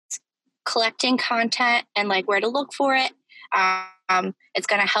collecting content and like where to look for it. It's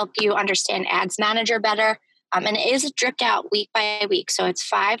going to help you understand Ads Manager better. And it is dripped out week by week. So it's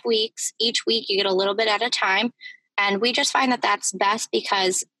 5 weeks. Each week you get a little bit at a time. And we just find that that's best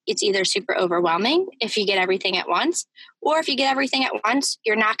because it's either super overwhelming if you get everything at once, or if you get everything at once,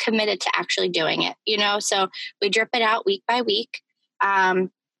 you're not committed to actually doing it, you know? So we drip it out week by week.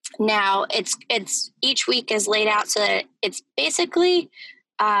 Now it's each week is laid out so that it's basically,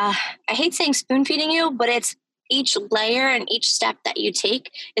 I hate saying spoon feeding you, but it's each layer and each step that you take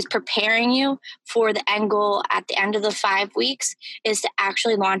is preparing you for the end goal at the end of the 5 weeks is to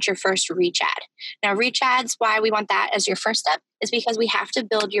actually launch your first reach ad. Now, reach ads, why we want that as your first step is because we have to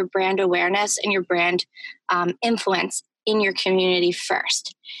build your brand awareness and your brand influence in your community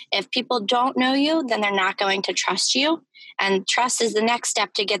first. If people don't know you, then they're not going to trust you. And trust is the next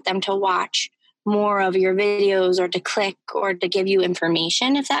step to get them to watch more of your videos or to click or to give you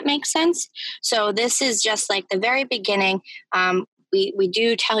information, if that makes sense. So this is just like the very beginning. We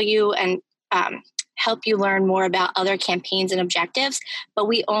do tell you and help you learn more about other campaigns and objectives, but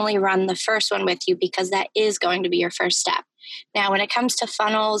we only run the first one with you because that is going to be your first step. Now, when it comes to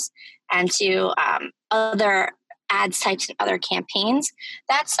funnels and to other ads types and other campaigns,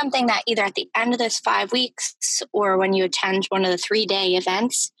 that's something that either at the end of this 5 weeks or when you attend one of the 3-day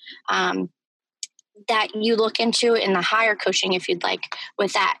events, that you look into in the higher coaching, if you'd like,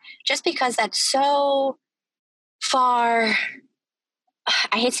 with that, just because that's so far.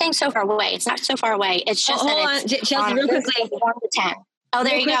 I hate saying so far away. It's not so far away. It's just hold on, Chelsea, real quickly. 1 to 10. Oh,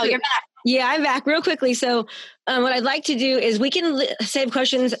 there you go. You're back. Yeah, I'm back real quickly. So what I'd like to do is we can save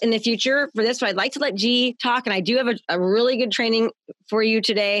questions in the future for this, but I'd like to let G talk. And I do have a really good training for you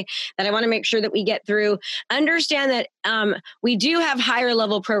today that I want to make sure that we get through. Understand that we do have higher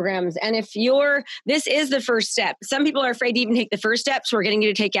level programs. And if this is the first step. Some people are afraid to even take the first step, so we're getting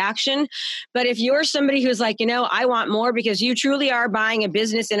you to take action. But if you're somebody who's like, I want more, because you truly are buying a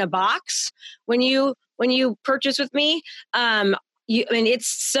business in a box when you purchase with me, it's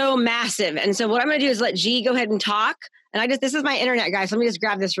so massive. And so what I'm going to do is let G go ahead and talk. And this is my internet, guys. So let me just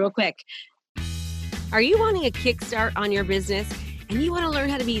grab this real quick. Are you wanting a kickstart on your business and you want to learn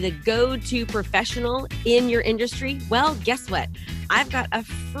how to be the go-to professional in your industry? Well, guess what? I've got a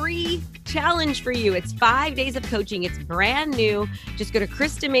free challenge for you. It's 5 days of coaching. It's brand new. Just go to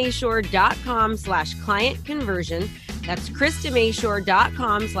KristaMashore.com/client conversion. That's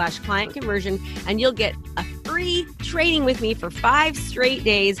KristaMashore.com/client conversion. And you'll get a free training with me for 5 straight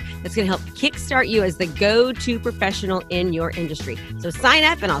days that's going to help kickstart you as the go-to professional in your industry. So sign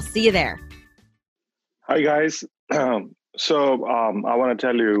up and I'll see you there. Hi, guys. So I want to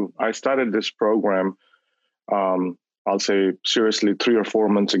tell you, I started this program, I'll say seriously, 3 or 4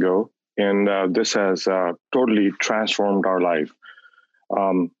 months ago. And this has totally transformed our life.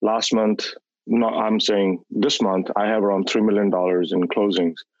 Last month, no, I'm saying this month, I have around $3 million in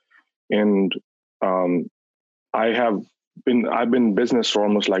closings. And I've been in business for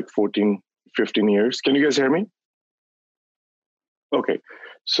almost like 14, 15 years. Can you guys hear me? Okay.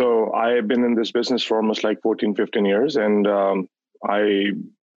 So I've been in this business for almost like 14, 15 years. And I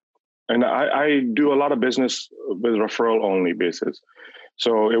do a lot of business with referral only basis.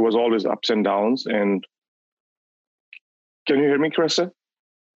 So it was always ups and downs. And can you hear me, Krista?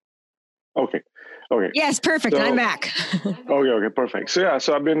 Okay. Yes, perfect. So, I'm back. Okay, perfect.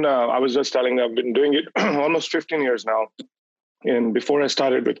 So I've been, I was just telling you, I've been doing it almost 15 years now. And before I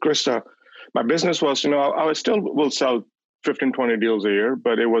started with Krista, my business was, I still will sell 15, 20 deals a year,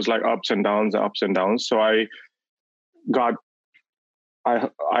 but it was like ups and downs. So I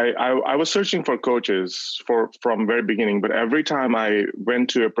was searching for coaches from very beginning, but every time I went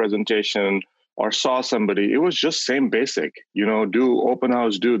to a presentation or saw somebody, it was just same basic, do open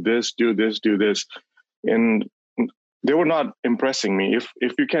house, do this. And they were not impressing me.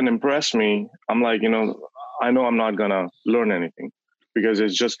 If you can impress me, I'm like, I know I'm not going to learn anything because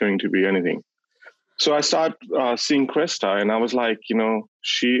it's just going to be anything. So I started seeing Krista and I was like,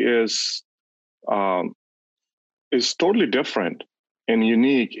 she is totally different and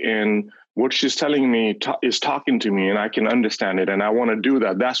unique. And what she's telling me is talking to me and I can understand it. And I want to do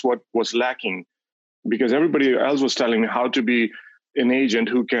that. That's what was lacking because everybody else was telling me how to be an agent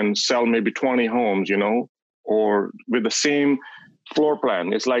who can sell maybe 20 homes, or with the same floor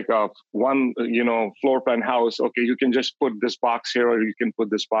plan. It's like a one, floor plan house. Okay, you can just put this box here or you can put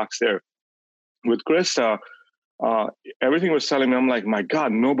this box there. With Krista, everything was telling me, I'm like, my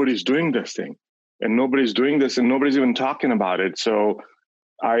God, nobody's doing this thing. And nobody's doing this and nobody's even talking about it. So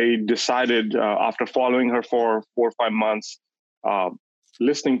I decided after following her for 4 or 5 months,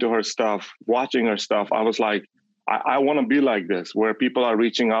 listening to her stuff, watching her stuff, I was like, I want to be like this, where people are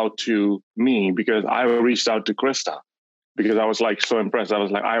reaching out to me because I reached out to Krista because I was like so impressed. I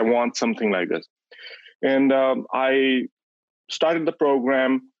was like, I want something like this. And I started the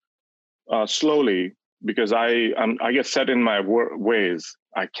program slowly because I get set in my ways.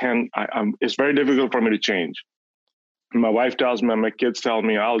 It's very difficult for me to change. My wife tells me, my kids tell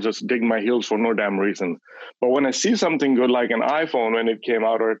me, I'll just dig my heels for no damn reason. But when I see something good, like an iPhone when it came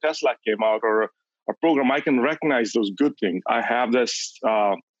out, or a Tesla came out, or a program, I can recognize those good things. I have this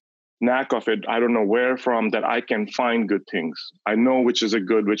knack of it. I don't know where from that I can find good things. I know which is a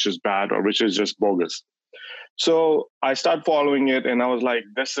good, which is bad, or which is just bogus. So I started following it, and I was like,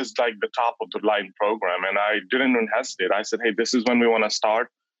 this is like the top of the line program. And I didn't even hesitate. I said, hey, this is when we want to start.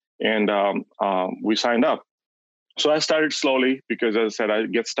 And we signed up. So I started slowly because, as I said, I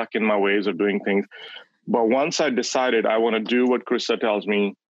get stuck in my ways of doing things. But once I decided I want to do what Krista tells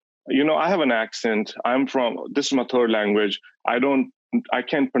me, I have an accent. This is my third language. I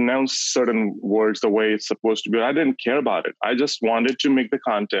can't pronounce certain words the way it's supposed to be. I didn't care about it. I just wanted to make the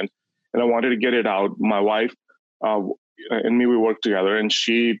content and I wanted to get it out. My wife and me, we work together, and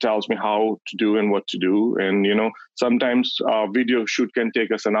she tells me how to do and what to do. And, sometimes a video shoot can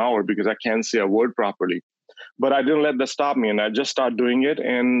take us an hour because I can't say a word properly. But I didn't let that stop me, and I just started doing it.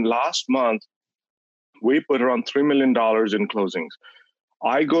 And last month, we put around $3 million in closings.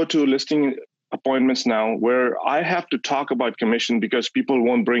 I go to listing appointments now where I have to talk about commission because people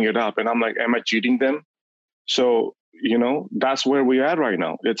won't bring it up. And I'm like, am I cheating them? So, that's where we are right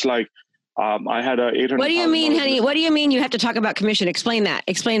now. It's like I had a $800. What do you mean, honey? What do you mean you have to talk about commission? Explain that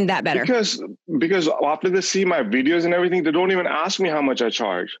better. Because after they see my videos and everything, they don't even ask me how much I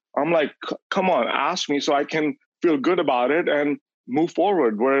charge. I'm like, come on, ask me so I can feel good about it and move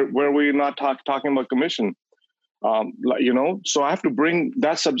forward where we're not talking about commission. So I have to bring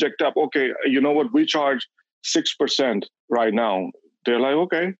that subject up. Okay, you know what? We charge 6% right now. They're like,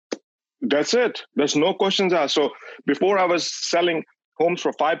 okay, that's it. There's no questions asked. So before I was selling homes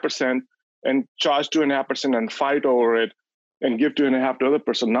for 5% and charge 2.5% and fight over it and give 2.5% to other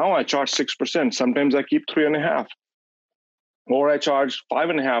person. Now I charge 6%. Sometimes I keep 3.5%. Or I charge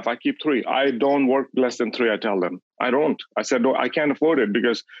 5.5%, I keep 3%. I don't work less than 3%, I tell them. I don't. I said, no, I can't afford it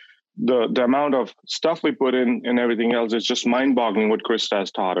because the amount of stuff we put in and everything else is just mind-boggling what Krista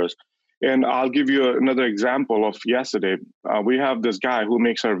has taught us. And I'll give you another example of yesterday. We have this guy who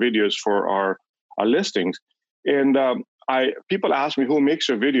makes our videos for our listings. And people ask me, who makes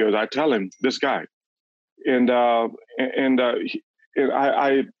your videos? I tell him, this guy. And I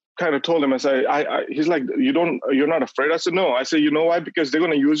kind of told him, I said, he's like, you're not afraid? I said, no. I said, you know why? Because they're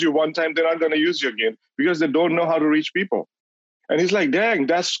going to use you one time, they're not going to use you again because they don't know how to reach people. And he's like, dang,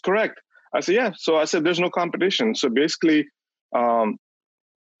 that's correct. I said, yeah. So I said, there's no competition. So basically,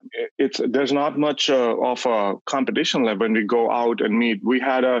 there's not much of a competition level when we go out and meet. We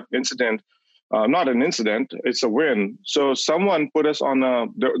had an incident, not an incident, it's a win. So someone put us on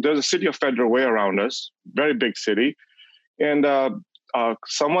there's a city of Federal Way around us, very big city. And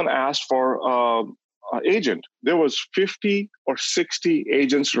someone asked for an agent. There was 50 or 60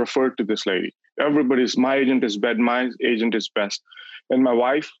 agents referred to this lady. My agent is best, my agent is best. And my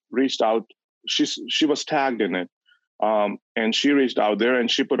wife reached out. She was tagged in it. And she reached out there and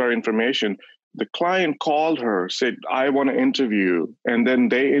she put her information. The client called her, said, I want to interview. And then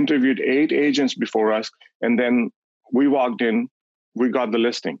they interviewed 8 agents before us. And then we walked in, we got the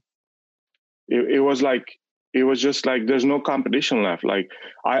listing. It was just like, there's no competition left. Like,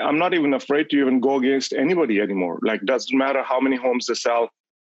 I'm not even afraid to even go against anybody anymore. Like, doesn't matter how many homes they sell.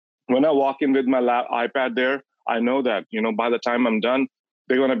 When I walk in with my iPad there, I know that, by the time I'm done,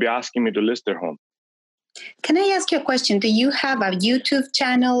 they're going to be asking me to list their home. Can I ask you a question? Do you have a YouTube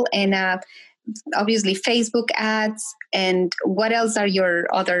channel and obviously Facebook ads? And what else are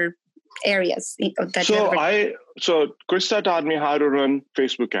your other areas that So Krista taught me how to run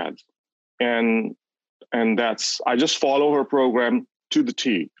Facebook ads. And I just follow her program to the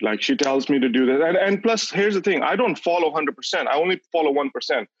T. Like, she tells me to do that. And plus, here's the thing. I don't follow 100%. I only follow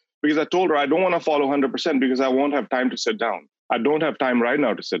 1% because I told her I don't want to follow 100% because I won't have time to sit down. I don't have time right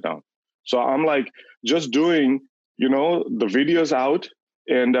now to sit down. So I'm like just doing, the videos out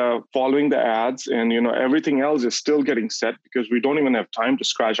and following the ads and, everything else is still getting set because we don't even have time to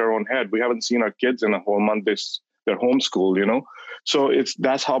scratch our own head. We haven't seen our kids in a whole month. They're homeschooled, So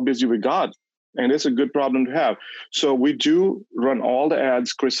that's how busy we got. And it's a good problem to have. So we do run all the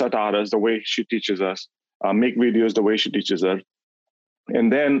ads Krista taught us the way she teaches us, make videos the way she teaches us.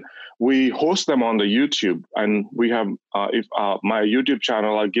 And then we host them on the YouTube. And we have, my YouTube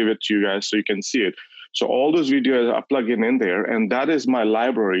channel, I'll give it to you guys so you can see it. So all those videos I plug in there, and that is my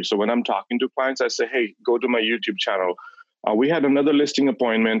library. So when I'm talking to clients, I say, hey, go to my YouTube channel. We had another listing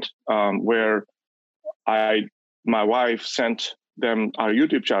appointment where my wife sent them our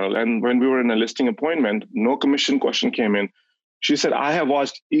YouTube channel. And when we were in a listing appointment, no commission question came in. She said, I have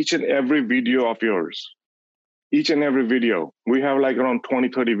watched each and every video of yours. Each and every video. We have like around 20,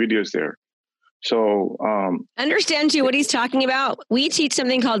 30 videos there. So understand too what he's talking about. We teach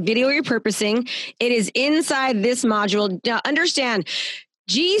something called video repurposing. It is inside this module. Now understand,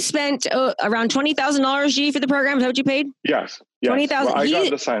 G spent around $20,000, G, for the program. Is that what you paid? Yes. $20,000. Well, I got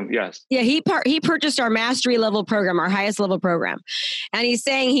the sign. Yes. Yeah, he purchased our mastery level program, our highest level program, and he's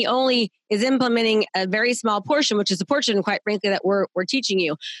saying he only is implementing a very small portion, which is a portion, quite frankly, that we're teaching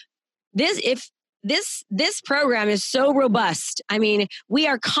you. This program is so robust. I mean, we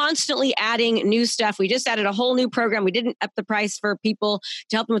are constantly adding new stuff. We just added a whole new program. We didn't up the price for people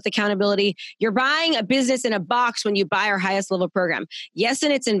to help them with accountability. You're buying a business in a box when you buy our highest level program. Yes,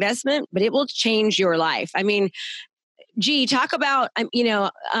 and it's investment, but it will change your life. I mean, G, talk about,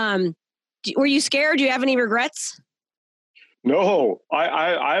 were you scared? Do you have any regrets? No,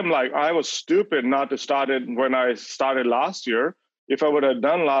 I'm like, I was stupid not to start it when I started last year. If I would have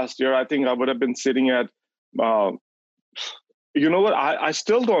done last year, I think I would have been sitting at, you know what? I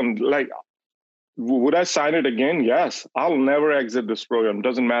still don't like, would I sign it again? Yes, I'll never exit this program.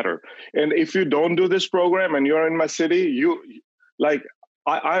 Doesn't matter. And if you don't do this program and you're in my city,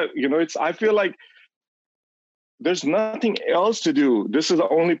 I feel like there's nothing else to do. This is the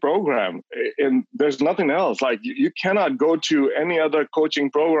only program and there's nothing else. Like you cannot go to any other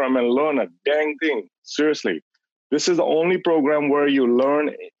coaching program and learn a dang thing. Seriously. This is the only program where you learn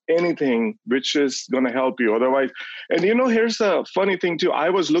anything which is going to help you. Otherwise, and here's the funny thing too. I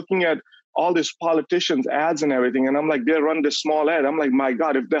was looking at all these politicians' ads and everything, and I'm like, they run this small ad. I'm like, my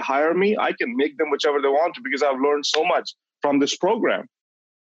God, if they hire me, I can make them whichever they want to because I've learned so much from this program.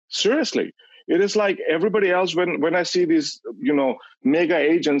 Seriously. It is like everybody else when I see these, mega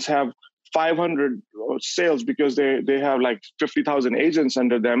agents have 500 sales because they have like 50,000 agents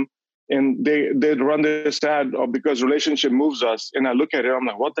under them. And they run this ad because relationship moves us. And I look at it, I'm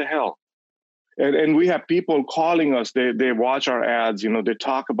like, what the hell? And we have people calling us. They watch our ads, they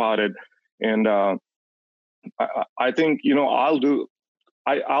talk about it. And I think, you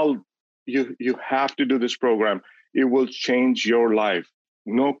have to do this program. It will change your life.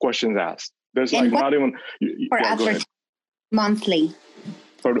 No questions asked. There's like not even. For advertising monthly.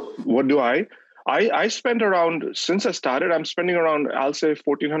 Or what do I spend around, since I started, I'm spending around, I'll say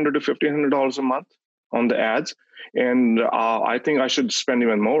 $1,400 to $1,500 a month on the ads. And I think I should spend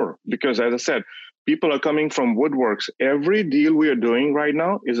even more because, as I said, people are coming from woodworks. Every deal we are doing right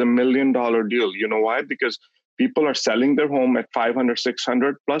now is $1 million deal. You know why? Because people are selling their home at 500,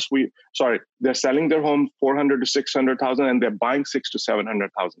 600 plus they're selling their home 400 to 600,000 and they're buying $600,000 to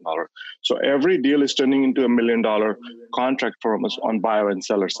 $700,000. So every deal is turning into $1 million contract for us on buyer and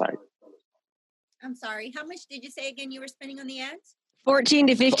seller side. I'm sorry. How much did you say again you were spending on the ads? $1,400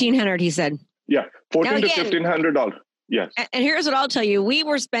 to $1,500, he said. Yeah, $1,400 to $1,500. Yes. And here's what I'll tell you. We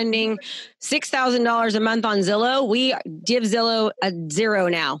were spending $6,000 a month on Zillow. We give Zillow a zero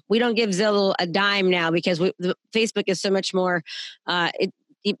now. We don't give Zillow a dime now because Facebook is so much more,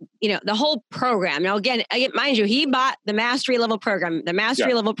 the whole program. Now, again, mind you, he bought the mastery level program. The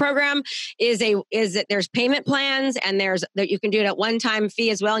mastery level program is that there's payment plans and that you can do it at one-time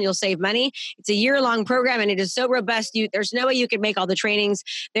fee as well, and you'll save money. It's a year-long program, and it is so robust. There's no way you could make all the trainings.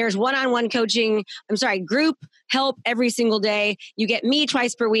 There's one-on-one coaching. Group help every single day. You get me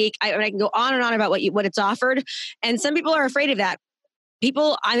twice per week. I can go on and on about what it's offered, and some people are afraid of that.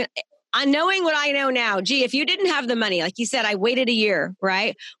 I'm knowing what I know now. Gee, if you didn't have the money, like you said, I waited a year,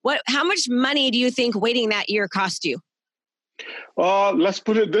 right? How much money do you think waiting that year cost you? Let's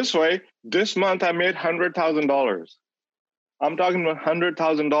put it this way. This month I made $100,000. I'm talking about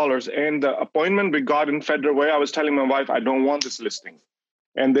 $100,000. And the appointment we got in February, I was telling my wife, I don't want this listing.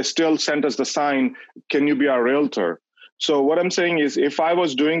 And they still sent us the sign, can you be our realtor? So what I'm saying is, if I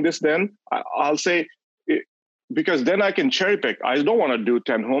was doing this then, I'll say, because then I can cherry pick. I don't want to do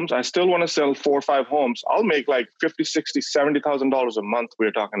 10 homes. I still want to sell 4 or 5 homes. I'll make like $50,000, $60,000, $70,000 a month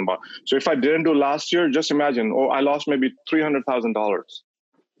we're talking about. So if I didn't do last year, just imagine, I lost maybe $300,000.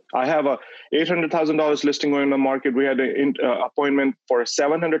 I have a $800,000 listing going in the market. We had an appointment for a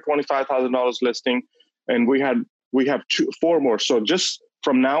 $725,000 listing, and we have 4 more. So just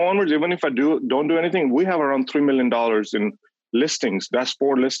from now onwards, even if I don't do anything, we have around $3 million in listings. That's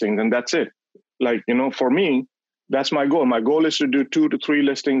 4 listings, and that's it. For me, that's my goal. My goal is to do 2 to 3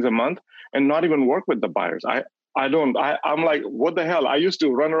 listings a month and not even work with the buyers. I'm like, what the hell? I used to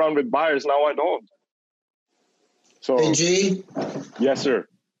run around with buyers. Now I don't. So, hey, G. Yes, sir.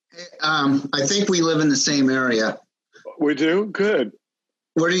 I think we live in the same area. We do? Good.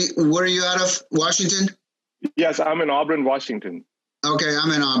 Where are you out of? Washington? Yes, I'm in Auburn, Washington. Okay,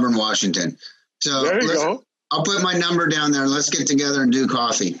 I'm in Auburn, Washington. So there you go. I'll put my number down there and let's get together and do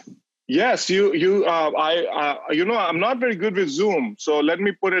coffee. Yes, I'm not very good with Zoom, so let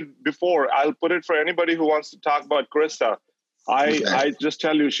me put it before. I'll put it for anybody who wants to talk about Krista. I just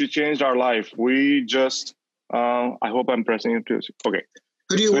tell you, she changed our life. We just, I hope I'm pressing it too. Okay.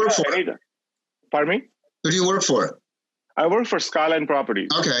 Who do you work for? Pardon me? Who do you work for? I work for Skyline Properties.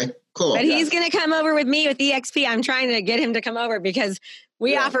 Okay, cool. But he's going to come over with me with EXP. I'm trying to get him to come over because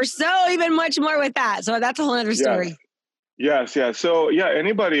we offer so even much more with that. So that's a whole other story. Yes. So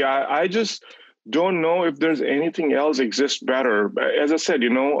anybody, I just don't know if there's anything else exists better. As I said,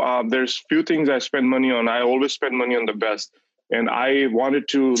 there's few things I spend money on. I always spend money on the best. And I wanted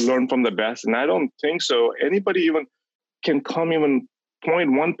to learn from the best. And I don't think so. Anybody even can come even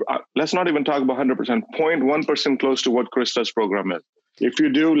 0.1, let's not even talk about 100%, 0.1% close to what Krista's program is. If you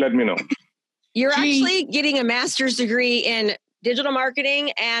do, let me know. You're actually getting a master's degree in digital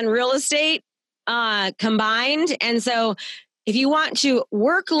marketing and real estate combined. And so if you want to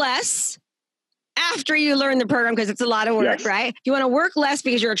work less after you learn the program, because it's a lot of work, right? If you want to work less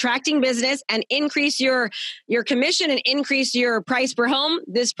because you're attracting business and increase your commission and increase your price per home,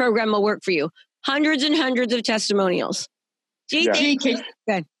 this program will work for you. Hundreds and hundreds of testimonials. G,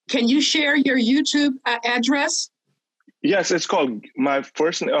 can you share your YouTube address? Yes, it's called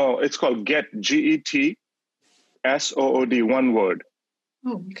it's called Get, GETSOOD, one word.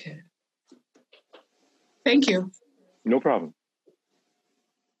 Oh, okay. Thank you. No problem.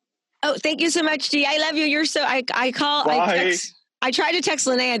 Oh, thank you so much, G. I love you. You're so, I tried to text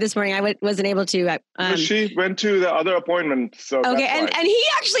Linnea this morning. I wasn't able to. She went to the other appointment. So okay, and he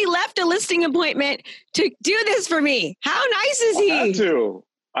actually left a listing appointment to do this for me. How nice is he?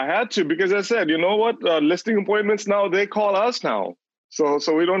 I had to because I said, you know what? Listing appointments now, they call us now. So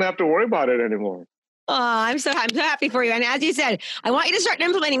we don't have to worry about it anymore. Oh, I'm so happy for you. And as you said, I want you to start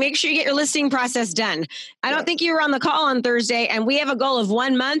implementing. Make sure you get your listing process done. I don't think you were on the call on Thursday, and we have a goal of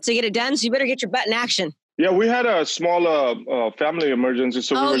 1 month to get it done. So you better get your butt in action. Yeah, we had a small family emergency.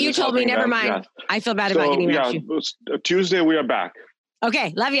 So you told me. Never mind. Yeah. I feel bad about getting back to you. Tuesday we are back.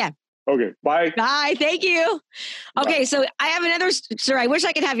 Okay, love you. Okay, bye. Bye, thank you. Okay, bye. So I have another story. I wish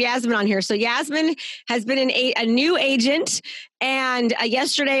I could have Yasmin on here. So Yasmin has been a new agent, and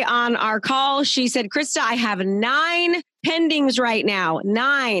yesterday on our call, she said, Krista, I have 9 pendings right now.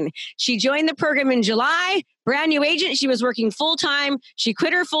 9. She joined the program in July. Brand new agent. She was working full-time. She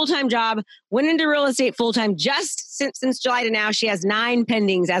quit her full-time job, went into real estate full-time just since July to now. She has 9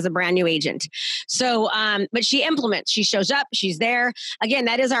 pendings as a brand new agent. So, but she implements. She shows up. She's there. Again,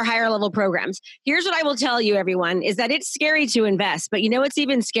 that is our higher level programs. Here's what I will tell you, everyone, is that it's scary to invest. But you know what's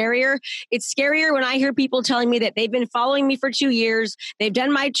even scarier? It's scarier when I hear people telling me that they've been following me for 2 years. They've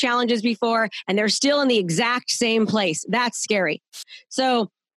done my challenges before, and they're still in the exact same place. That's scary.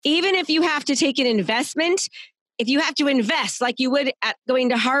 So, even if you have to take an investment, if you have to invest like you would at going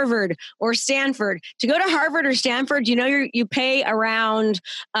to Harvard or Stanford, to go to Harvard or Stanford, you pay around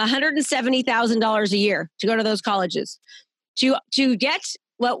 $170,000 a year to go to those colleges. To get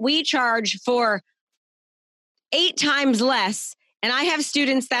what we charge for 8 times less, and I have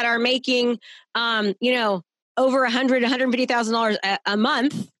students that are making, over $150,000 a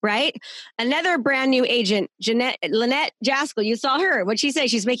month, right? Another brand new agent, Lynette Jaskell, you saw her. What'd she say?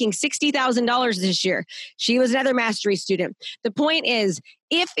 She's making $60,000 this year. She was another mastery student. The point is,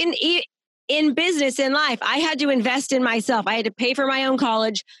 if in business, in life, I had to invest in myself. I had to pay for my own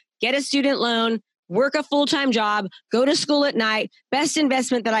college, get a student loan, work a full-time job, go to school at night. Best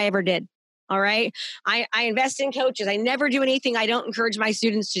investment that I ever did. All right. I invest in coaches. I never do anything I don't encourage my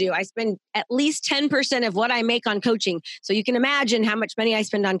students to do. I spend at least 10% of what I make on coaching. So you can imagine how much money I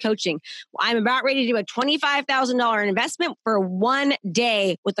spend on coaching. I'm about ready to do a $25,000 investment for 1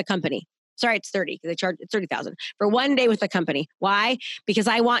 day with the company. Sorry, it's 30 because they charge it's 30,000 for 1 day with the company. Why? Because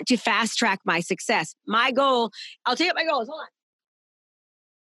I want to fast track my success. My goal, I'll tell you what my goal is. Hold on.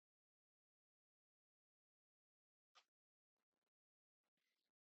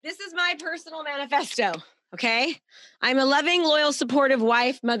 This is my personal manifesto, okay? I'm a loving, loyal, supportive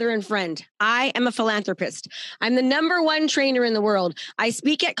wife, mother, and friend. I am a philanthropist. I'm the #1 trainer in the world. I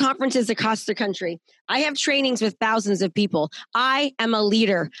speak at conferences across the country. I have trainings with thousands of people. I am a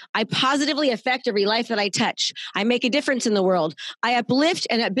leader. I positively affect every life that I touch. I make a difference in the world. I uplift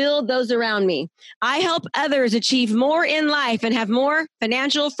and upbuild those around me. I help others achieve more in life and have more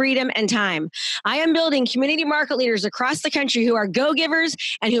financial freedom and time. I am building community market leaders across the country who are go-givers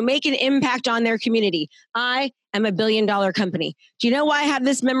and who make an impact on their community. I am a $1 billion company. Do you know why I have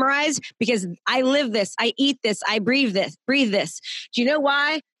this memorized? Because I live this, I eat this, I breathe this. Do you know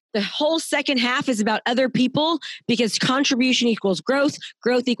why? The whole second half is about other people, because contribution equals growth,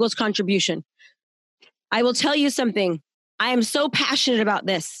 growth equals contribution. I will tell you something. I am so passionate about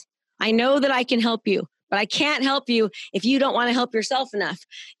this. I know that I can help you, but I can't help you if you don't want to help yourself enough.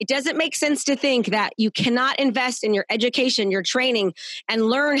 It doesn't make sense to think that you cannot invest in your education, your training, and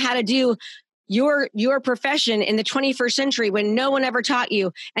learn how to do your profession in the 21st century when no one ever taught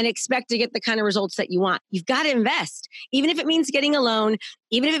you, and expect to get the kind of results that you want. You've got to invest, even if it means getting a loan,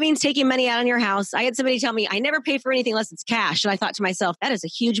 even if it means taking money out on your house. I had somebody tell me, I never pay for anything unless it's cash. And I thought to myself, that is a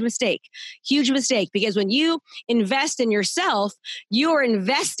huge mistake, because when you invest in yourself,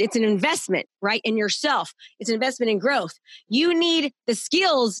 it's an investment, right? In yourself. It's an investment in growth. You need the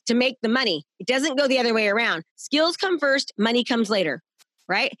skills to make the money. It doesn't go the other way around. Skills come first, money comes later,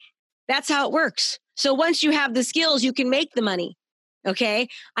 right? That's how it works. So once you have the skills, you can make the money. Okay.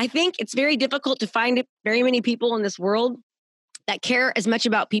 I think it's very difficult to find very many people in this world that care as much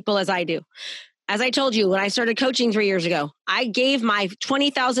about people as I do. As I told you, when I started coaching 3 years ago, I gave my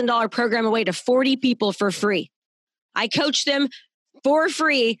 $20,000 program away to 40 people for free. I coached them for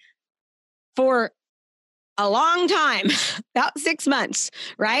free for a long time, about 6 months,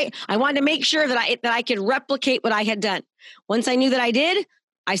 right? I wanted to make sure that I could replicate what I had done. Once I knew that I did,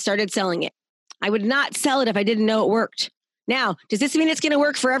 I started selling it. I would not sell it if I didn't know it worked. Now, does this mean it's going to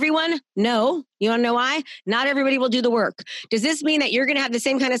work for everyone? No. You want to know why? Not everybody will do the work. Does this mean that you're going to have the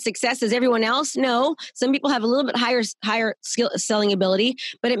same kind of success as everyone else? No. Some people have a little bit higher skill selling ability,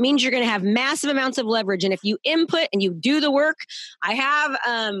 but it means you're going to have massive amounts of leverage. And if you input and you do the work, I have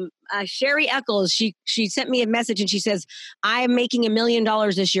Sherry Eccles. She sent me a message and she says, I am making $1 million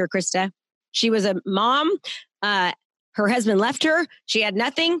this year, Krista. She was a mom. Her husband left her. She had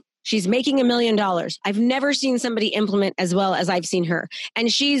nothing. She's making $1 million. I've never seen somebody implement as well as I've seen her. And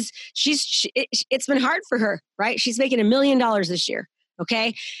it's been hard for her, right? She's making $1 million this year.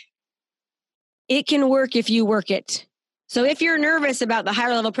 Okay. It can work if you work it. So if you're nervous about the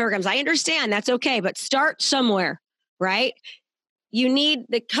higher level programs, I understand, that's okay, but start somewhere, right? You need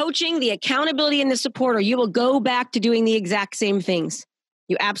the coaching, the accountability, and the support, or you will go back to doing the exact same things.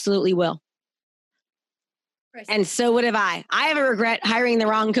 You absolutely will. And so what have I? I have a regret hiring the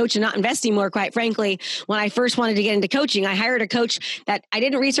wrong coach and not investing more, quite frankly. When I first wanted to get into coaching, I hired a coach that I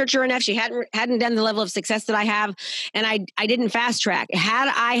didn't research her enough. She hadn't done the level of success that I have. And I didn't fast track. Had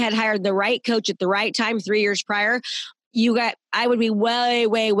I hired the right coach at the right time 3 years prior, I would be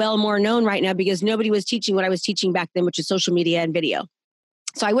well more known right now, because nobody was teaching what I was teaching back then, which is social media and video.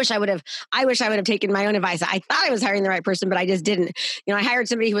 So I wish I would have taken my own advice. I thought I was hiring the right person, but I just didn't. I hired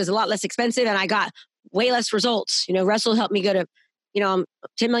somebody who was a lot less expensive, and I got way less results. Russell helped me go to, $10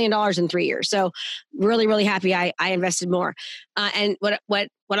 million in 3 years. So really, really happy I invested more. And what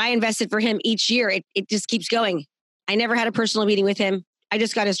I invested for him each year, it just keeps going. I never had a personal meeting with him. I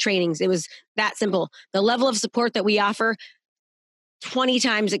just got his trainings. It was that simple. The level of support that we offer 20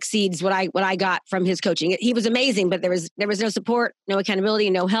 times exceeds what I got from his coaching. He was amazing, but there was no support, no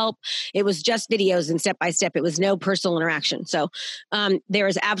accountability, no help. It was just videos and step by step. It was no personal interaction. So there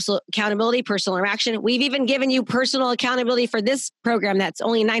is absolute accountability, personal interaction. We've even given you personal accountability for this program that's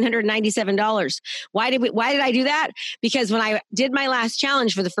only $997. Why did I do that? Because when I did my last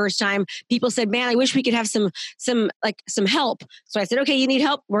challenge for the first time, people said, "Man, I wish we could have some help." So I said, "Okay, you need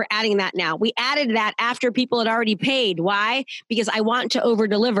help. We're adding that now." We added that after people had already paid. Why? Because I want to over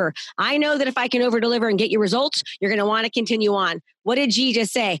deliver. I know that if I can over deliver and get you results, you're going to want to continue on. What did G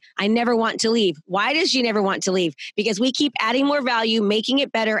just say? I never want to leave. Why does G never want to leave? Because we keep adding more value, making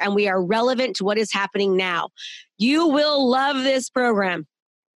it better, and we are relevant to what is happening now. You will love this program.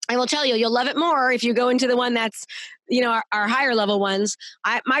 I will tell you, you'll love it more if you go into the one that's, our higher level ones.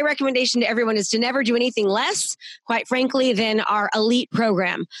 My recommendation to everyone is to never do anything less, quite frankly, than our elite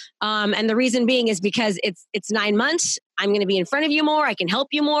program. And the reason being is because it's 9 months. I'm going to be in front of you more. I can help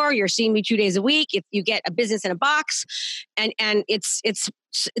you more. You're seeing me 2 days a week. If you get a business in a box, and it's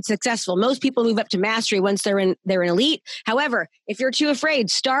successful. Most people move up to mastery once they're in elite. However, if you're too afraid,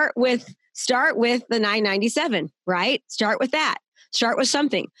 start with the 997, right? Start with that. Start with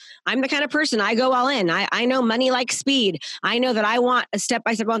something. I'm the kind of person, I go all in. I know money like speed. I know that I want a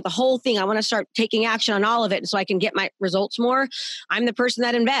step-by-step, I want the whole thing. I want to start taking action on all of it so I can get my results more. I'm the person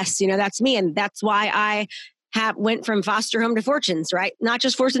that invests. That's me. And that's why I went from foster home to fortunes, right? Not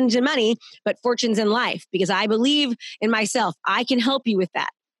just fortunes in money, but fortunes in life, because I believe in myself. I can help you with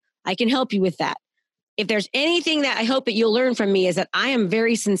that. If there's anything that I hope that you'll learn from me is that I am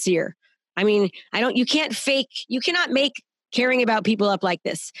very sincere. I mean, you cannot make caring about people up like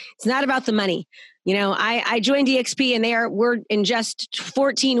this. It's not about the money. You know, I joined DXP and we're in just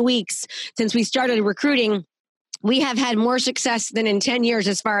 14 weeks since we started recruiting. We have had more success than in 10 years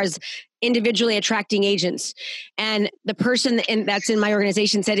as far as individually attracting agents. And the person that's in my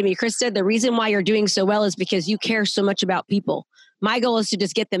organization said to me, Krista, the reason why you're doing so well is because you care so much about people. My goal is to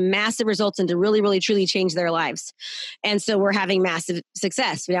just get them massive results and to really, really, truly change their lives. And so we're having massive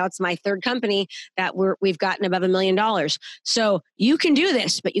success. Now it's my third company that we've gotten above $1 million. So you can do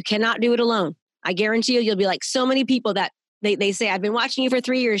this, but you cannot do it alone. I guarantee you'll be like so many people that they say, I've been watching you for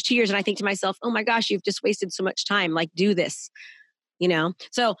 3 years, 2 years. And I think to myself, oh my gosh, you've just wasted so much time. Like, do this. You know?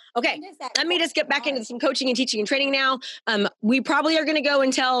 So, okay, let me just get back into some coaching and teaching and training now. We probably are going to go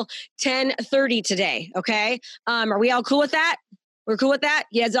until 10:30 today. Okay. Are we all cool with that? We're cool with that?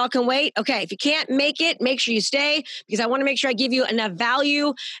 You guys all can wait? Okay. If you can't make it, make sure you stay because I want to make sure I give you enough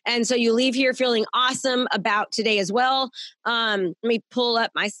value. And so you leave here feeling awesome about today as well. Let me pull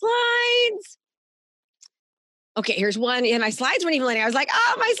up my slides. Okay, here's one. And my slides weren't even loading. I was like,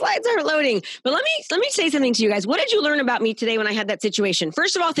 oh, my slides aren't loading. But let me say something to you guys. What did you learn about me today when I had that situation?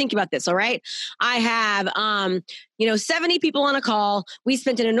 First of all, think about this, all right? I have 70 people on a call. We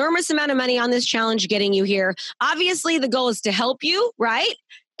spent an enormous amount of money on this challenge getting you here. Obviously, the goal is to help you, right?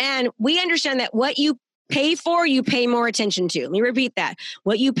 And we understand that what you pay for, you pay more attention to. Let me repeat that.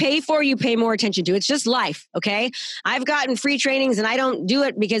 What you pay for, you pay more attention to. It's just life, okay? I've gotten free trainings and I don't do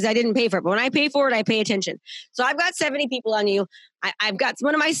it because I didn't pay for it. But when I pay for it, I pay attention. So I've got 70 people on you. I've got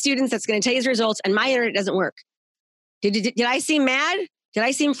one of my students that's going to tell you his results and my internet doesn't work. Did I seem mad? Did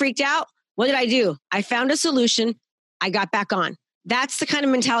I seem freaked out? What did I do? I found a solution. I got back on. That's the kind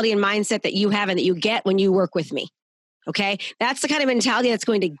of mentality and mindset that you have and that you get when you work with me. Okay. That's the kind of mentality that's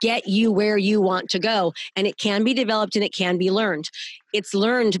going to get you where you want to go. And it can be developed and it can be learned. It's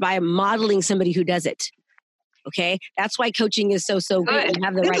learned by modeling somebody who does it. Okay. That's why coaching is so good. You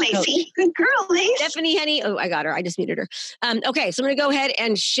have the right coach. Good girl, Lacey. Stephanie, honey. Oh, I got her. I just muted her. Okay. So I'm going to go ahead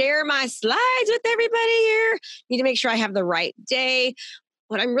and share my slides with everybody here. Need to make sure I have the right day.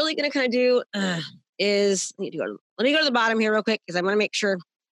 What I'm really going to kind of do is let me go to the bottom here real quick because I want to make sure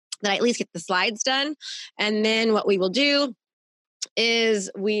that I at least get the slides done. And then what we will do is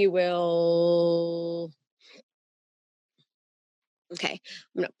okay,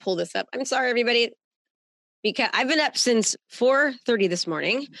 I'm going to pull this up. I'm sorry, everybody, because I've been up since 4:30 this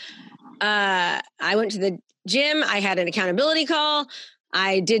morning. I went to the gym. I had an accountability call.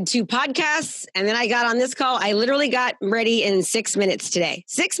 I did 2 podcasts and then I got on this call. I literally got ready in 6 minutes today.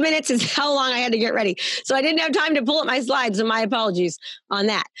 6 minutes is how long I had to get ready. So I didn't have time to pull up my slides, so my apologies on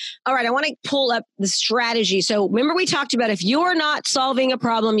that. All right, I want to pull up the strategy. So remember we talked about if you're not solving a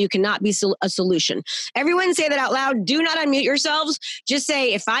problem, you cannot be a solution. Everyone say that out loud. Do not unmute yourselves. Just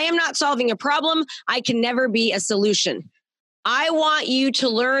say, if I am not solving a problem, I can never be a solution. I want you to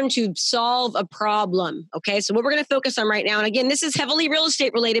learn to solve a problem. Okay. So what we're going to focus on right now. And again, this is heavily real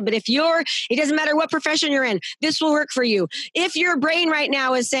estate related, but it doesn't matter what profession you're in, this will work for you. If your brain right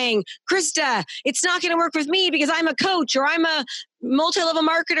now is saying, Krista, it's not going to work with me because I'm a coach or I'm a multi-level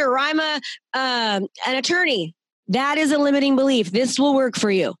marketer or I'm an attorney, that is a limiting belief. This will work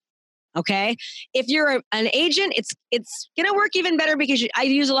for you. Okay. If you're an agent, it's going to work even better because I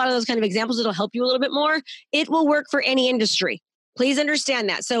use a lot of those kind of examples. It'll help you a little bit more. It will work for any industry. Please understand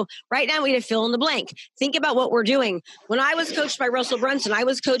that. So right now we need to fill in the blank. Think about what we're doing. When I was coached by Russell Brunson, I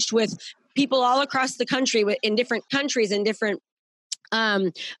was coached with people all across the country in different countries and different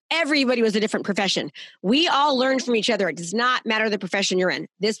everybody was a different profession. We all learned from each other. It does not matter the profession you're in.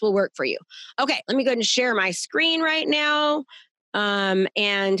 This will work for you. Okay. Let me go ahead and share my screen right now.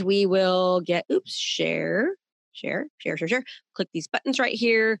 And we will share. Click these buttons right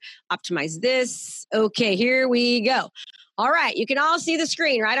here, optimize this. Okay, here we go. All right, you can all see the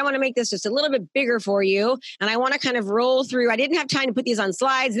screen, right? I want to make this just a little bit bigger for you. And I want to kind of roll through. I didn't have time to put these on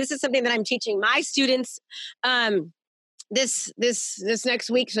slides. This is something that I'm teaching my students, this next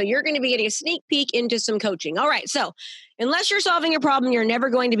week. So you're going to be getting a sneak peek into some coaching. All right. So unless you're solving a problem, you're never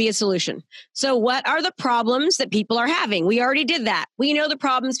going to be a solution. So what are the problems that people are having? We already did that. We know the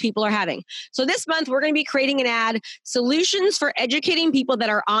problems people are having. So this month we're going to be creating an ad, solutions for educating people that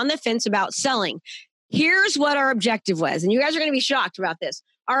are on the fence about selling. Here's what our objective was. And you guys are going to be shocked about this.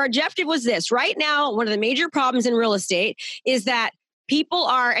 Our objective was this. Right now, one of the major problems in real estate is that people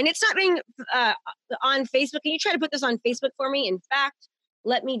are, and it's not being on Facebook. Can you try to put this on Facebook for me? In fact,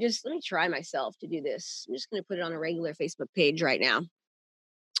 let me try myself to do this. I'm just going to put it on a regular Facebook page right now.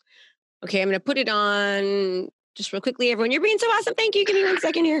 Okay, I'm going to put it on just real quickly. Everyone, you're being so awesome. Thank you. Give me 1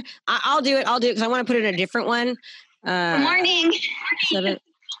 second here. I'll do it because I want to put it in a different one. Good morning. 7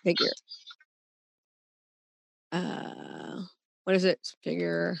 figure. What is it?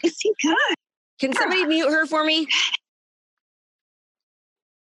 Figure. Is he good? Can somebody mute her for me?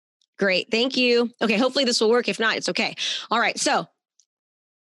 Great. Thank you. Okay. Hopefully this will work. If not, it's okay. All right. So,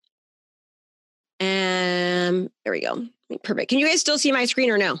 there we go. Perfect. Can you guys still see my screen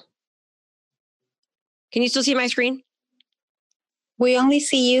or no? Can you still see my screen? We only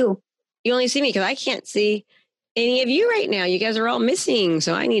see you. You only see me because I can't see any of you right now. You guys are all missing.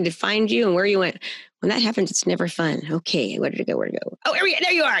 So I need to find you and where you went. When that happens, it's never fun. Okay, where did it go? Where did it go? Oh, there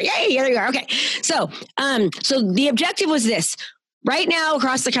you are. Yay, there you are. Okay. So the objective was this. Right now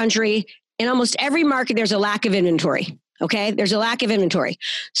across the country, in almost every market, there's a lack of inventory. Okay. There's a lack of inventory.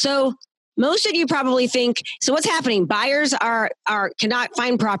 So most of you probably think, so what's happening? Buyers cannot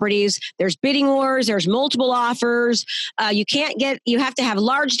find properties. There's bidding wars. There's multiple offers. You have to have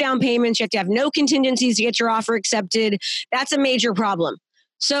large down payments. You have to have no contingencies to get your offer accepted. That's a major problem.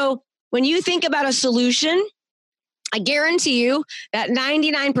 So when you think about a solution, I guarantee you that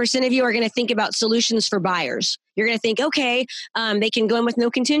 99% of you are going to think about solutions for buyers. You're going to think, okay, they can go in with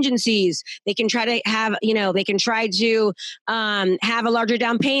no contingencies. They can try to have, have a larger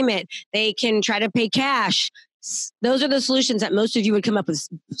down payment. They can try to pay cash. Those are the solutions that most of you would come up with.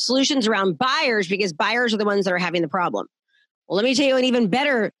 Solutions around buyers, because buyers are the ones that are having the problem. Well, let me tell you an even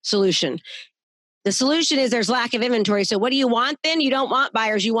better solution. The solution is there's lack of inventory. So what do you want then? You don't want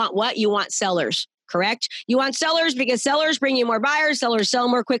buyers. You want what? You want sellers. Correct? You want sellers because sellers bring you more buyers, sellers sell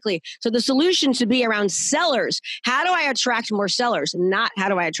more quickly. So the solution should be around sellers. How do I attract more sellers? Not how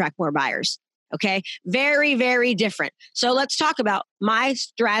do I attract more buyers? Okay. Very, very different. So let's talk about my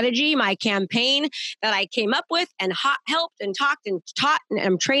strategy, my campaign that I came up with and helped and talked and taught. And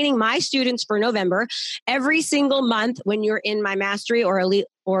I'm training my students for November. Every single month when you're in my mastery or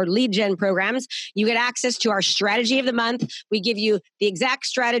lead gen programs, you get access to our strategy of the month. We give you the exact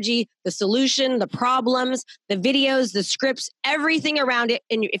strategy, the solution, the problems, the videos, the scripts, everything around it.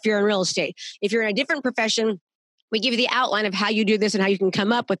 And if you're in real estate, if you're in a different profession, we give you the outline of how you do this and how you can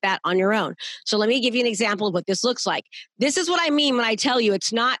come up with that on your own. So let me give you an example of what this looks like. This is what I mean when I tell you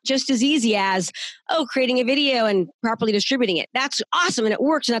it's not just as easy as, creating a video and properly distributing it. That's awesome and it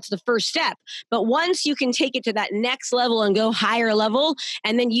works and that's the first step. But once you can take it to that next level and go higher level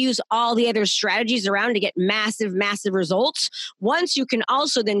and then use all the other strategies around to get massive, massive results, once you can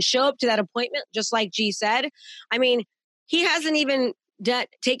also then show up to that appointment, just like G said, he hasn't even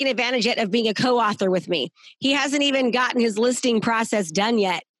taken advantage yet of being a co-author with me. He hasn't even gotten his listing process done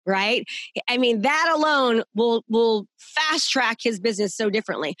yet, right? That alone will fast track his business so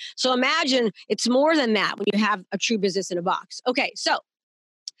differently. So imagine it's more than that when you have a true business in a box. Okay,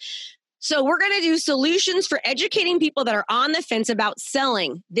 so we're going to do solutions for educating people that are on the fence about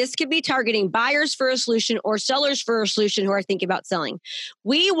selling. This could be targeting buyers for a solution or sellers for a solution who are thinking about selling.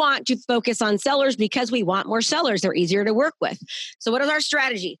 We want to focus on sellers because we want more sellers. They're easier to work with. So what is our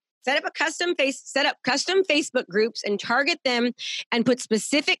strategy? Set up custom Facebook groups and target them and put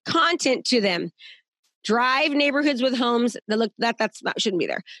specific content to them. Drive neighborhoods with homes that shouldn't be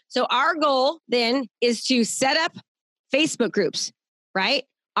there. So our goal then is to set up Facebook groups, right?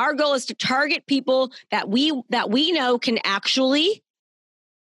 Our goal is to target people that we know can actually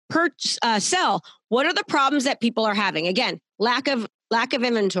sell. What are the problems that people are having? Again, lack of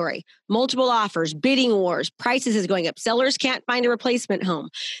inventory, multiple offers, bidding wars, prices is going up. Sellers can't find a replacement home.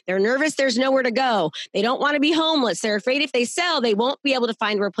 They're nervous. There's nowhere to go. They don't want to be homeless. They're afraid if they sell, they won't be able to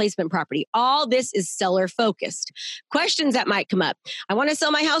find a replacement property. All this is seller focused. Questions that might come up. I want to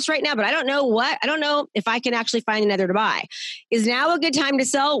sell my house right now, but I don't know if I can actually find another to buy. Is now a good time to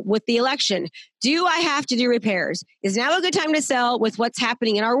sell with the election? Do I have to do repairs? Is now a good time to sell with what's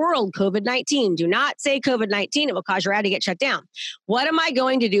happening in our world, COVID-19? Do not say COVID-19. It will cause your ad to get shut down. What am I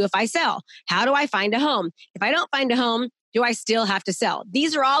going to do if I sell? How do I find a home? If I don't find a home, do I still have to sell?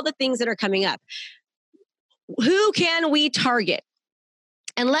 These are all the things that are coming up. Who can we target?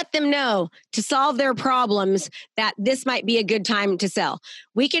 And let them know to solve their problems that this might be a good time to sell.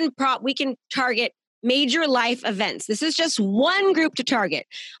 We can target major life events. This is just one group to target.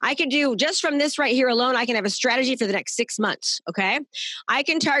 I could do just from this right here alone, I can have a strategy for the next 6 months. Okay. I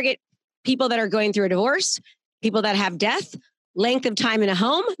can target people that are going through a divorce, people that have death, length of time in a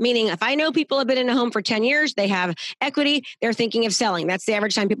home, meaning if I know people have been in a home for 10 years, they have equity, they're thinking of selling. That's the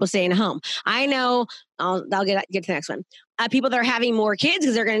average time people stay in a home. I know, I'll get to the next one. People that are having more kids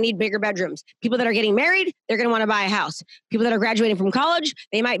because they're going to need bigger bedrooms. People that are getting married, they're going to want to buy a house. People that are graduating from college,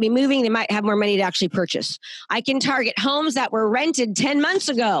 they might be moving, they might have more money to actually purchase. I can target homes that were rented 10 months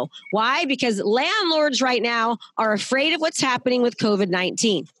ago. Why? Because landlords right now are afraid of what's happening with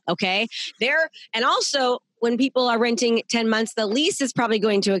COVID-19. Okay. And also when people are renting 10 months, the lease is probably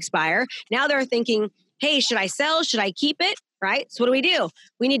going to expire. Now they're thinking, hey, should I sell? Should I keep it? right? So what do?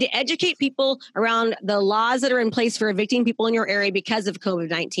 We need to educate people around the laws that are in place for evicting people in your area because of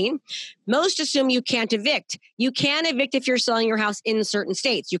COVID-19. Most assume you can't evict. You can evict if you're selling your house in certain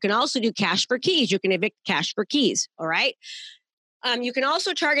states. You can also do cash for keys. You can evict cash for keys, all right? You can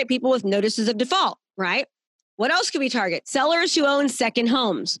also target people with notices of default, right? What else can we target? Sellers who own second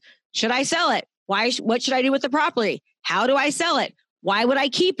homes. Should I sell it? What should I do with the property? How do I sell it? Why would I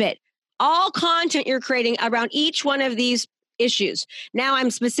keep it? All content you're creating around each one of these issues. Now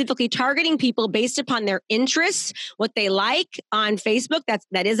I'm specifically targeting people based upon their interests, what they like on Facebook.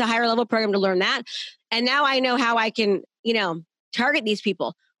 That is a higher level program to learn that. And now I know how I can, target these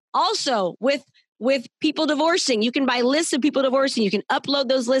people. Also with people divorcing, you can buy lists of people divorcing. You can upload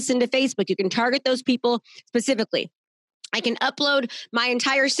those lists into Facebook. You can target those people specifically. I can upload my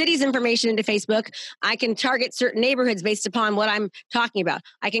entire city's information into Facebook. I can target certain neighborhoods based upon what I'm talking about.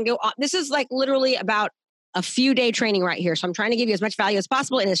 I can go, this is like literally about a few day training right here. So I'm trying to give you as much value as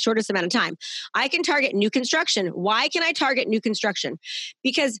possible in the shortest amount of time. I can target new construction. Why can I target new construction?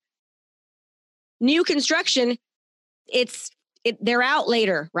 Because new construction, they're out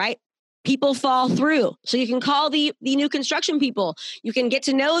later, right? People fall through. So you can call the new construction people. You can get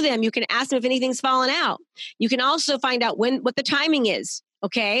to know them. You can ask them if anything's fallen out. You can also find out what the timing is,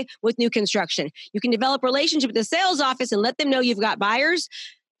 okay, with new construction. You can develop a relationship with the sales office and let them know you've got buyers.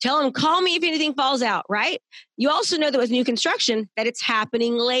 Tell them, call me if anything falls out, right? You also know that with new construction, that it's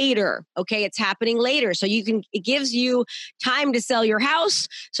happening later, okay? It's happening later. So it gives you time to sell your house.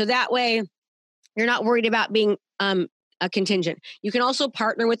 So that way you're not worried about being a contingent. You can also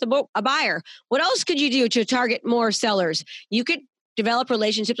partner with a buyer. What else could you do to target more sellers? You could develop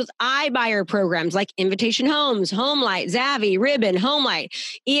relationships with iBuyer programs like Invitation Homes, HomeLight, Zavvy, Ribbon, HomeLight.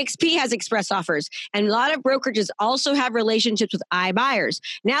 EXP has express offers. And a lot of brokerages also have relationships with iBuyers.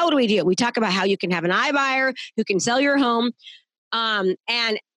 Now what do? We talk about how you can have an iBuyer who can sell your home. How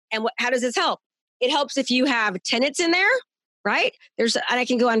does this help? It helps if you have tenants in there, right? And I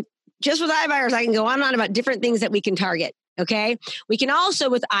can go on, just with iBuyers, I can go on and on about different things that we can target, okay? We can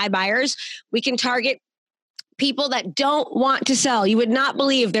also, with iBuyers, we can target people that don't want to sell. You would not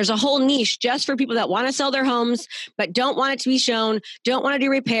believe there's a whole niche just for people that want to sell their homes, but don't want it to be shown, don't want to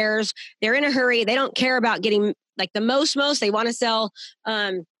do repairs. They're in a hurry. They don't care about getting like the most. They want to sell,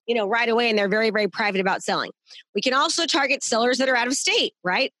 right away. And they're very, very private about selling. We can also target sellers that are out of state,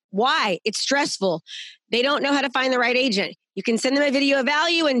 right? Why? It's stressful. They don't know how to find the right agent. You can send them a video of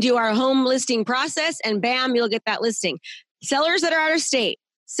value and do our home listing process and bam, you'll get that listing. Sellers that are out of state.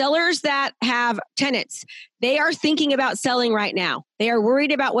 Sellers that have tenants, they are thinking about selling right now. They are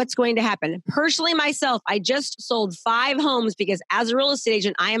worried about what's going to happen. Personally, myself, I just sold 5 homes because as a real estate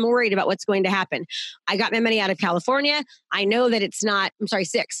agent, I am worried about what's going to happen. I got my money out of California. I know that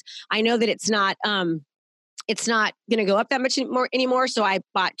 6. I know that it's not going to go up that much anymore. So I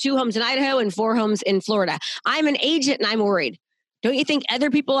bought 2 homes in Idaho and 4 homes in Florida. I'm an agent and I'm worried. Don't you think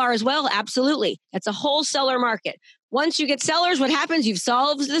other people are as well? Absolutely. That's a whole seller market. Once you get sellers, what happens? You've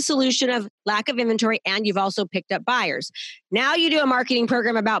solved the solution of lack of inventory and you've also picked up buyers. Now you do a marketing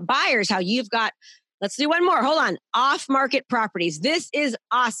program about buyers, how you've got, let's do one more. Hold on. Off-market properties. This is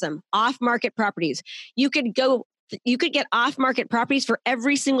awesome. Off-market properties. You could get off-market properties for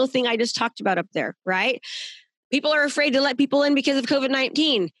every single thing I just talked about up there, right? People are afraid to let people in because of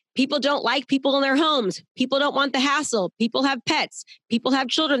COVID-19. People don't like people in their homes. People don't want the hassle. People have pets. People have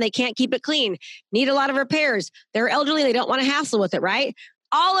children. They can't keep it clean. Need a lot of repairs. They're elderly. They don't want to hassle with it, right?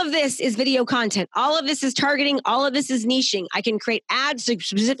 All of this is video content. All of this is targeting. All of this is niching. I can create ads to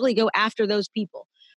specifically go after those people.